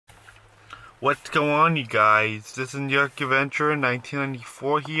What's going on, you guys? This is New York Adventure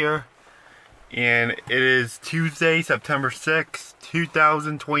 1994 here, and it is Tuesday, September 6th,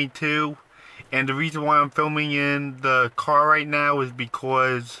 2022, and the reason why I'm filming in the car right now is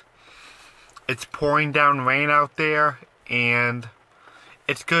because it's pouring down rain out there, and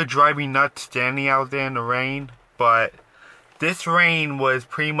it's gonna drive me nuts standing out there in the rain, but this rain was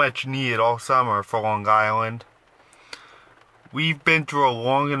pretty much needed all summer for Long Island. We've been through a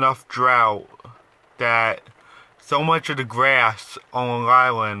long enough drought that so much of the grass on Long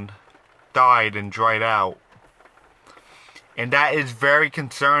Island died and dried out. And that is very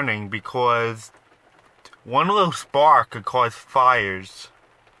concerning because one little spark could cause fires.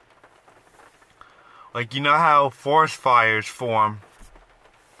 Like, you know how forest fires form?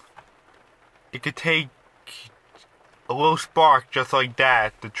 It could take a little spark just like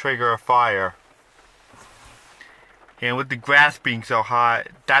that to trigger a fire. And with the grass being so hot,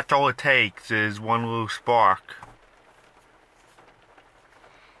 that's all it takes is one little spark.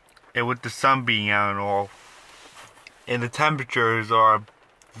 And with the sun being out and all, and the temperatures are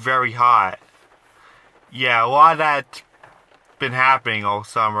very hot. Yeah, a lot of that's been happening all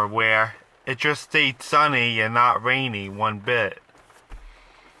summer where it just stayed sunny and not rainy one bit.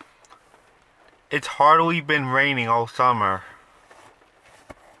 It's hardly been raining all summer.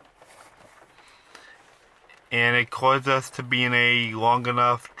 And it caused us to be in a long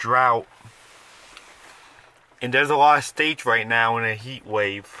enough drought. And there's a lot of states right now in a heat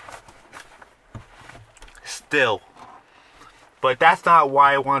wave. Still. But that's not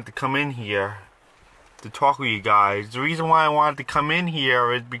why I wanted to come in here to talk with you guys. The reason why I wanted to come in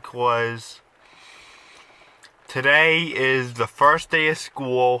here is because today is the first day of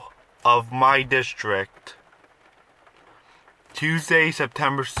school of my district. Tuesday,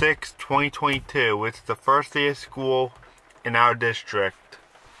 September 6th, 2022. It's the first day of school in our district.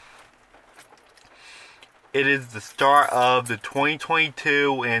 It is the start of the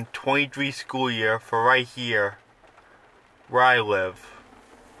 2022 and 23 school year for right here, where I live.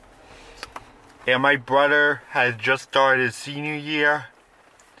 And my brother has just started his senior year.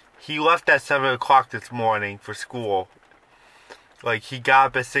 He left at 7 o'clock this morning for school. Like, he got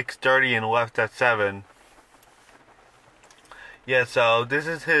up at 6:30 and left at 7. Yeah, so this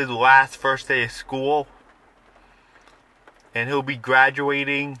is his first day of school, and he'll be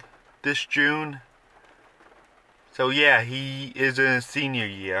graduating this June. So yeah, he is in his senior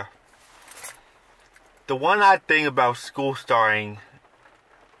year. The one odd thing about school starting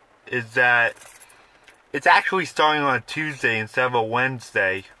is that it's actually starting on a Tuesday instead of a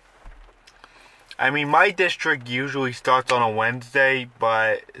Wednesday. I mean, my district usually starts on a Wednesday,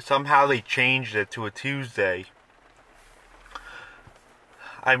 but somehow they changed it to a Tuesday.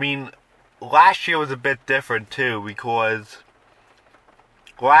 I mean, last year was a bit different too, because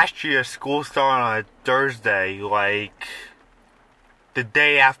last year school started on a Thursday, like the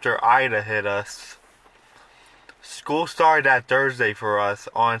day after Ida hit us. School started that Thursday for us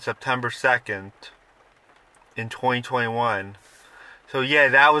on September 2nd in 2021. So yeah,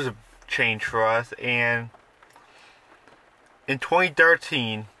 that was a change for us. And in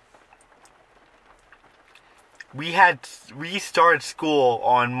 2013, we started school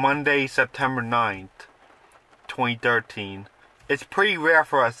on Monday, September 9th, 2013. It's pretty rare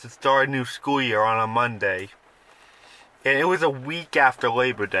for us to start a new school year on a Monday. And it was a week after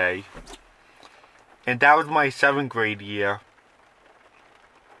Labor Day. And that was my 7th grade year.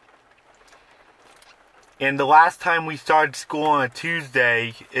 And the last time we started school on a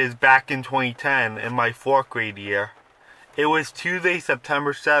Tuesday is back in 2010 in my 4th grade year. It was Tuesday,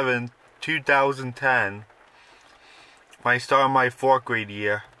 September 7th, 2010. When I started my 4th grade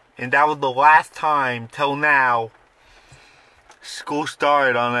year. And that was the last time, till now, school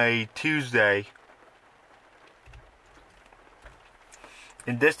started on a Tuesday.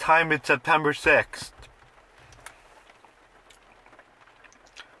 And this time it's September 6th.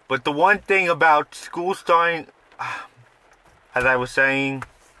 But the one thing about school starting, as I was saying,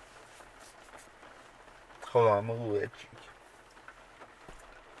 hold on, I'm a little itchy.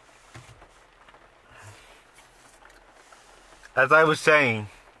 As I was saying,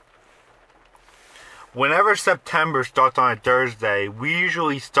 whenever September starts on a Thursday, we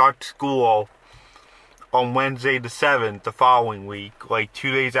usually start school on Wednesday the 7th the following week, like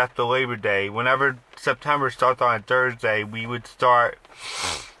 2 days after Labor Day. Whenever September starts on a Thursday, we would start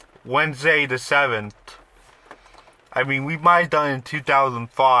Wednesday the 7th. I mean, we might have done it in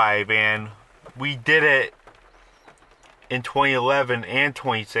 2005, and we did it in 2011 and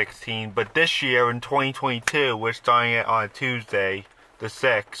 2016, but this year in 2022 we're starting it on a Tuesday the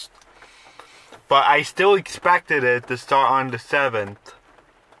 6th. But I still expected it to start on the 7th.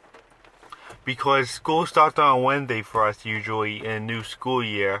 because school starts on a Wednesday for us usually in a new school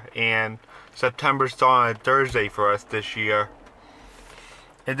year, and September starts on a Thursday for us this year.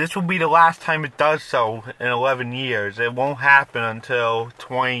 And this will be the last time it does so in 11 years. It won't happen until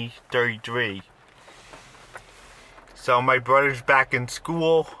 2033. So my brother's back in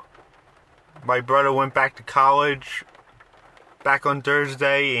school. My brother went back to college back on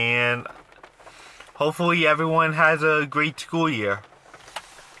Thursday, and hopefully everyone has a great school year.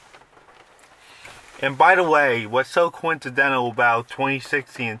 And by the way, what's so coincidental about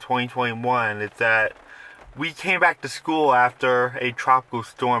 2016 and 2021 is that we came back to school after a tropical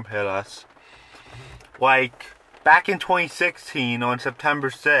storm hit us. Like, back in 2016 on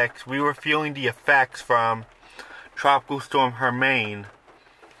September 6th, we were feeling the effects from Tropical Storm Hermine,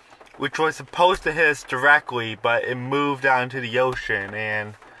 which was supposed to hit us directly, but it moved out into the ocean,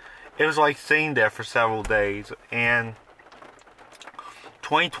 and it was like sitting there for several days. And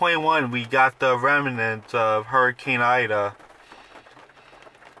 2021, we got the remnants of Hurricane Ida,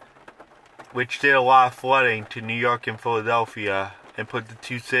 which did a lot of flooding to New York and Philadelphia and put the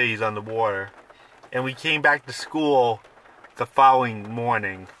two cities underwater. And we came back to school the following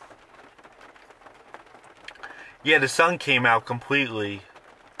morning. Yeah, the sun came out completely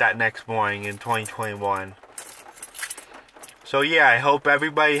that next morning in 2021. So yeah, I hope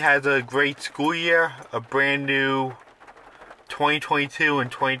everybody has a great school year, a brand new 2022 and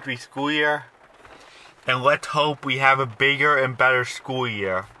 23 school year. And let's hope we have a bigger and better school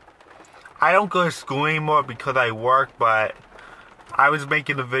year. I don't go to school anymore because I work, but I was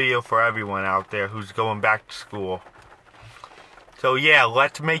making a video for everyone out there who's going back to school. So yeah,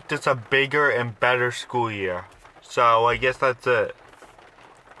 let's make this a bigger and better school year. So I guess that's it.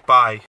 Bye.